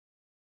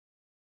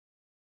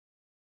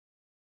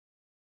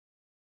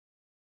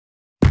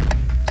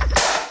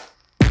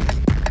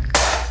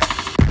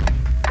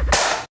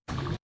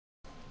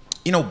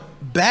You know,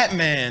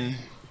 Batman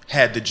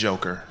had the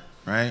Joker,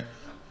 right?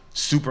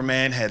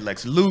 Superman had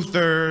Lex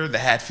Luthor, the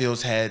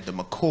Hatfields had the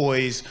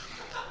McCoys.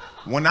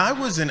 When I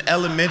was an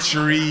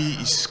elementary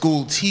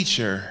school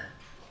teacher,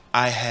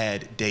 I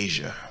had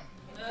Deja,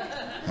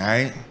 all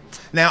right?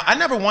 Now, I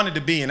never wanted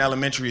to be an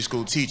elementary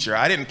school teacher.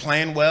 I didn't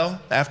plan well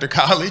after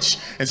college,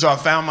 and so I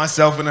found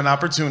myself in an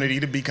opportunity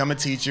to become a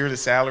teacher. The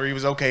salary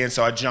was okay, and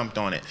so I jumped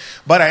on it.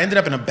 But I ended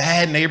up in a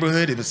bad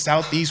neighborhood. It was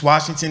Southeast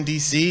Washington,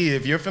 D.C.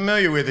 If you're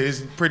familiar with it,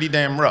 it's pretty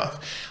damn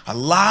rough. A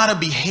lot of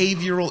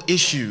behavioral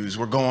issues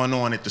were going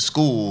on at the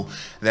school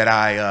that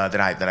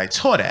I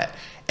taught at.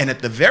 And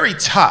at the very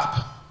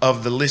top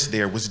of the list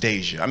there was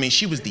Deja. I mean,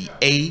 she was the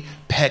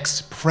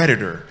apex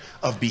predator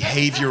of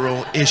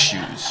behavioral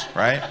issues,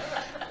 right?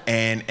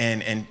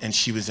 And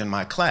she was in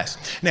my class.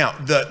 Now,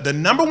 the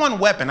number one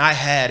weapon I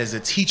had as a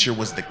teacher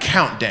was the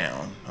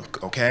countdown,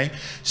 okay?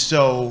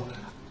 So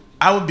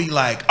I would be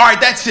like, all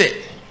right, that's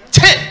it.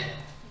 10,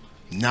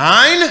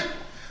 9,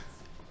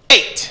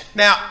 8.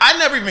 Now, I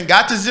never even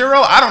got to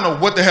 0. I don't know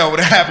what the hell would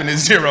have happened at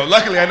 0.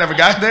 Luckily, I never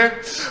got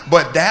there.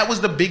 But that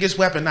was the biggest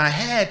weapon I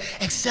had,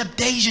 except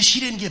Deja, she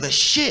didn't give a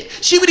shit.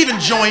 She would even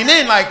join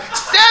in like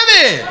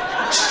 7,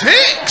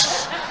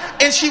 6.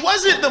 And she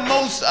wasn't the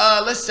most,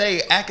 let's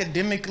say,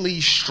 academically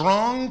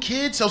strong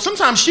kid. So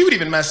sometimes she would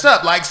even mess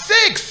up, like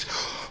 6,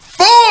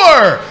 4.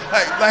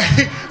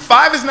 Like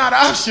 5 is not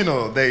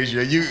optional,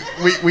 Deja.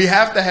 We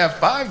have to have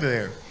 5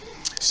 there.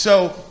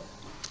 So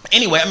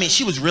anyway, I mean,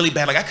 she was really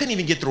bad. Like, I couldn't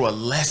even get through a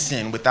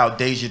lesson without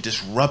Deja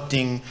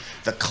disrupting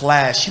the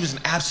class. She was an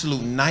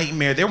absolute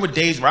nightmare. There were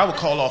days where I would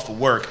call off of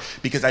work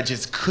because I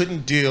just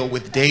couldn't deal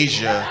with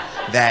Deja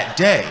that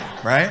day,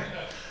 right?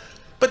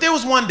 But there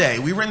was one day,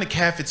 we were in the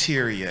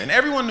cafeteria, and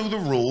everyone knew the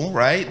rule,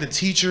 right? The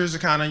teachers are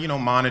kind of, you know,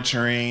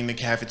 monitoring the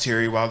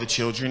cafeteria while the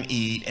children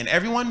eat, and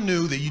everyone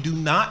knew that you do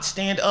not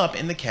stand up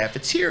in the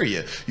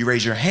cafeteria. You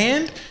raise your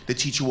hand, the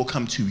teacher will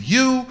come to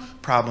you,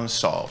 problem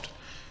solved.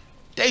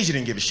 Deja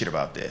didn't give a shit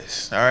about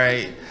this, all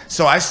right?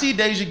 So I see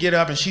Deja get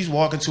up, and she's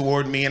walking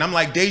toward me, and I'm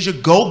like, Deja,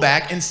 go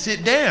back and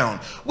sit down,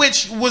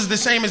 which was the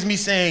same as me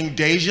saying,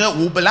 Deja,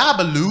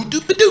 woo-ba-la-ba-loo,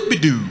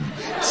 doop-a-doop-a-doo.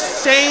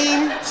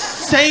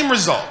 Same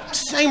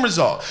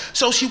result.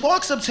 So she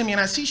walks up to me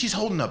and I see she's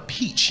holding a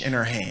peach in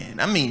her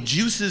hand. I mean,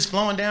 juices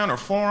flowing down her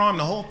forearm,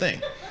 the whole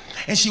thing.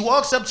 And she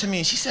walks up to me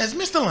and she says,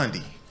 Mr.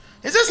 Lundy,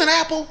 is this an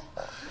apple?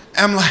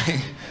 I'm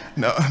like,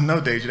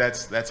 no, Deja,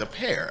 that's a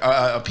pear,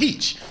 a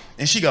peach.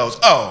 And she goes,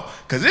 oh,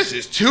 because this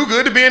is too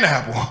good to be an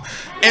apple.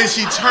 And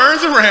she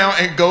turns around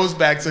and goes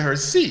back to her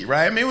seat,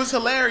 right? I mean, it was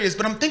hilarious,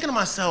 but I'm thinking to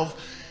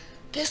myself,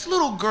 this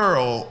little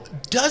girl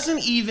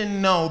doesn't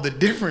even know the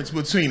difference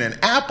between an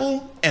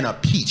apple and a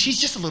peach. She's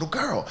just a little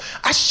girl.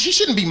 She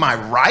shouldn't be my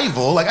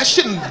rival. Like, I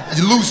shouldn't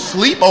lose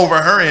sleep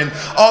over her and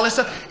all this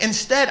stuff.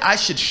 Instead, I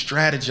should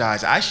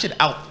strategize. I should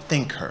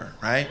outthink her,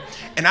 right?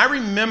 And I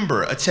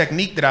remember a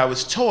technique that I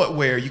was taught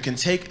where you can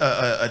take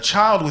a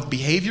child with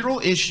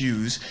behavioral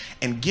issues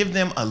and give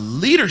them a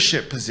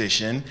leadership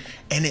position,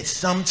 and it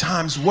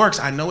sometimes works.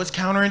 I know it's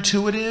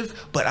counterintuitive,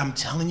 but I'm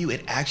telling you,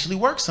 it actually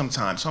works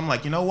sometimes. So I'm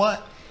like, you know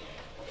what?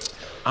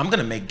 I'm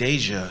gonna make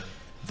Deja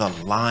the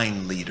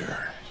line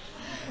leader.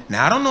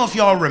 Now, I don't know if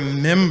y'all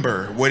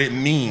remember what it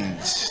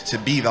means to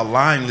be the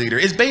line leader.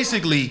 It's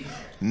basically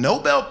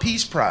Nobel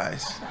Peace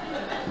Prize,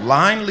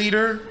 line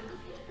leader,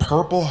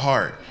 Purple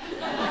Heart,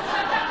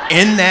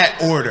 in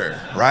that order,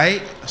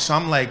 right? So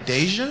I'm like,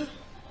 Deja,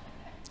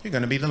 you're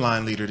gonna be the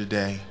line leader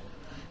today.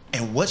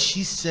 And what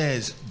she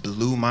says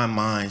blew my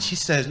mind. She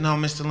says, no,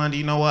 Mr. Lundy,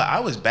 you know what? I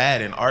was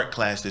bad in art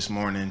class this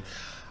morning.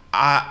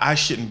 I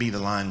shouldn't be the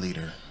line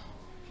leader.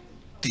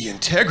 The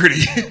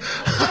integrity.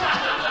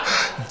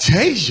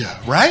 Deja,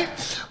 right?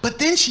 But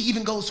then she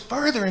even goes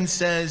further and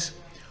says,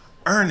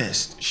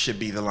 Ernest should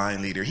be the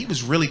line leader. He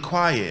was really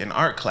quiet in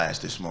art class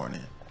this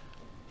morning.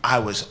 I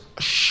was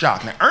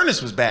shocked. Now,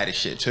 Ernest was bad as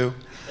shit too.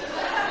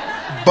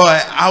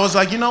 But I was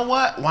like, you know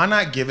what? Why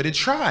not give it a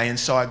try? And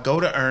so I go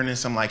to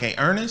Ernest. I'm like, hey,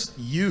 Ernest,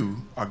 you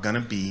are going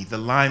to be the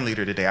line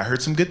leader today. I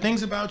heard some good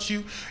things about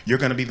you. You're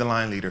going to be the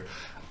line leader.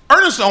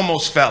 Ernest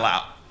almost fell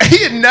out.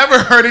 He had never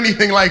heard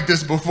anything like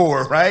this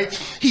before, right?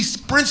 He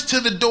sprints to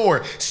the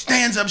door,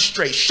 stands up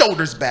straight,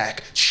 shoulders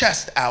back,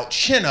 chest out,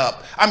 chin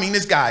up. I mean,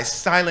 this guy's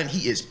silent.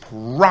 He is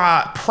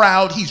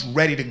proud. He's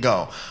ready to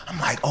go. I'm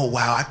like, oh,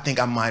 wow, I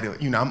think I might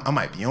have, I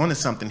might be onto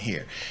something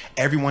here.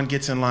 Everyone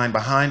gets in line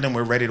behind him.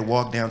 We're ready to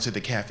walk down to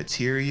the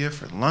cafeteria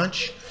for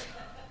lunch.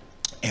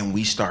 And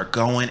we start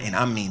going, and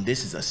I mean,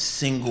 this is a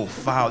single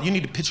file. You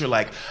need to picture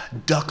like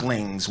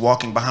ducklings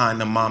walking behind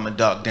the mama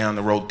duck down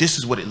the road. This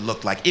is what it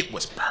looked like. It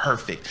was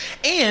perfect.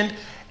 And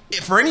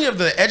for any of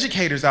the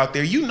educators out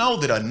there, you know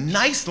that a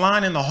nice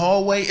line in the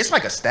hallway, it's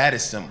like a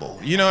status symbol.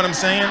 You know what I'm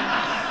saying?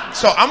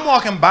 So I'm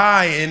walking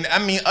by, and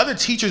I mean, other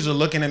teachers are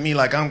looking at me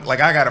like I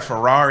got a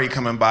Ferrari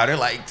coming by. They're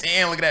like,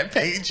 damn, look at that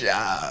paint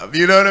job.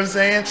 You know what I'm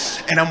saying?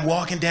 And I'm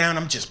walking down,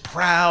 I'm just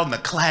proud, and the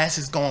class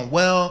is going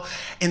well.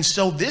 And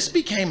so this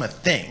became a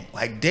thing.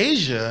 Like,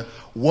 Deja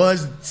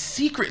was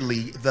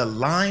secretly the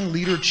line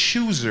leader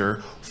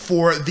chooser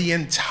for the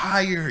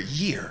entire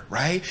year,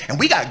 right? And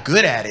we got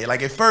good at it.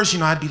 Like at first,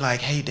 I'd be like,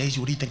 hey,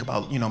 Deja, what do you think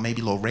about,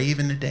 maybe a little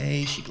raving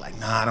today? She'd be like,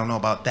 nah, I don't know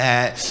about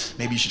that.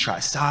 Maybe you should try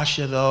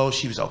Sasha though.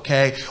 She was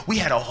okay. We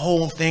had a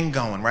whole thing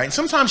going, right? And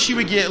sometimes she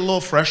would get a little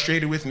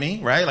frustrated with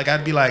me, right? Like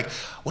I'd be like,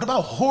 what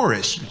about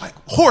Horace? She'd be like,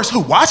 Horace who,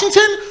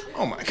 Washington?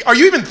 Oh my, are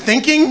you even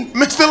thinking,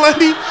 Mr.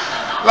 Lundy?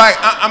 Like,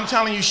 I'm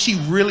telling you, she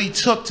really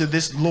took to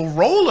this little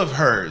role of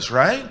hers,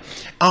 right?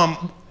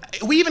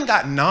 We even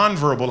got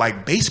nonverbal,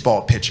 like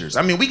baseball pitchers.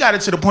 I mean, we got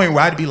it to the point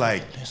where I'd be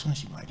like, this one,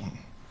 she'd be like,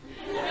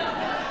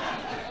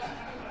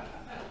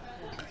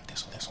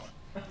 this one.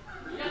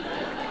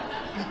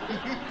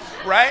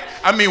 Right?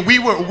 I mean, we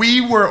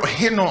were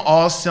hitting on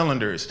all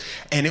cylinders,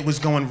 and it was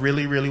going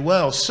really, really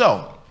well.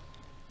 So,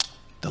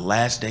 the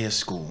last day of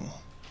school,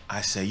 I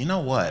say, you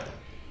know what?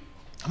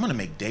 I'm gonna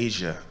make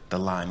Deja the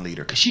line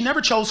leader, because she never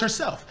chose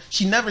herself.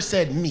 She never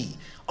said me,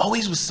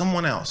 always was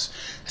someone else.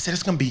 I said,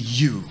 it's gonna be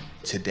you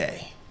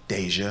today,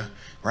 Deja,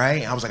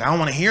 right? I was like, I don't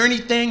wanna hear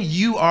anything.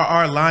 You are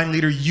our line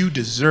leader, you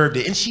deserved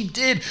it. And she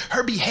did.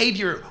 Her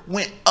behavior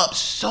went up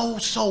so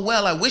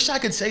well. I wish I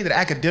could say that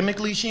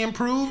academically she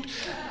improved.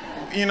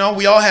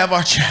 We all have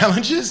our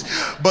challenges,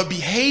 but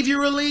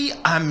behaviorally,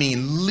 I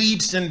mean,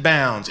 leaps and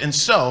bounds. And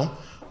so,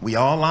 we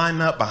all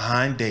line up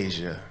behind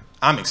Deja.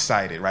 I'm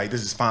excited, right?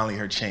 This is finally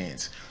her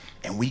chance.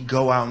 And we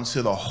go out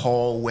into the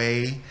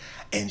hallway,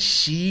 and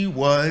she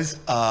was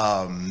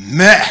a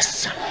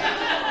mess.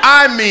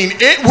 I mean,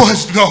 it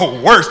was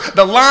the worst.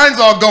 The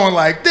lines all going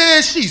like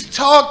this. She's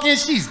talking,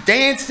 she's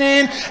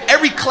dancing.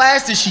 Every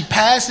class that she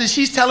passes,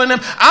 she's telling them,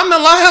 I'm the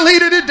line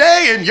leader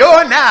today, and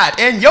you're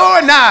not, and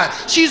you're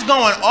not. She's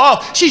going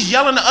off. She's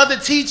yelling to other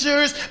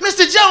teachers,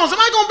 Mr. Jones, am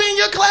I gonna be in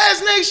your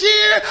class next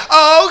year?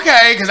 Oh,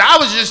 okay, because I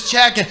was just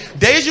checking.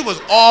 Deja was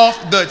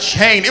off the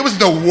chain. It was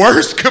the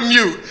worst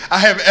commute I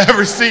have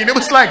ever seen. It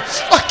was like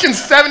fucking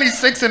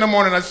 76 in the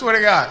morning, I swear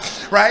to God,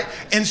 right?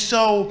 And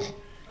so,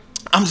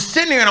 I'm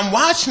sitting there and I'm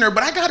watching her,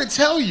 but I gotta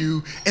tell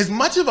you, as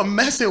much of a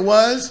mess it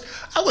was,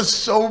 I was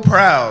so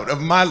proud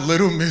of my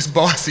little Miss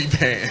Bossy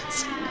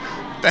pants.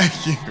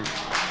 Thank you.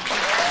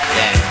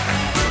 Yeah.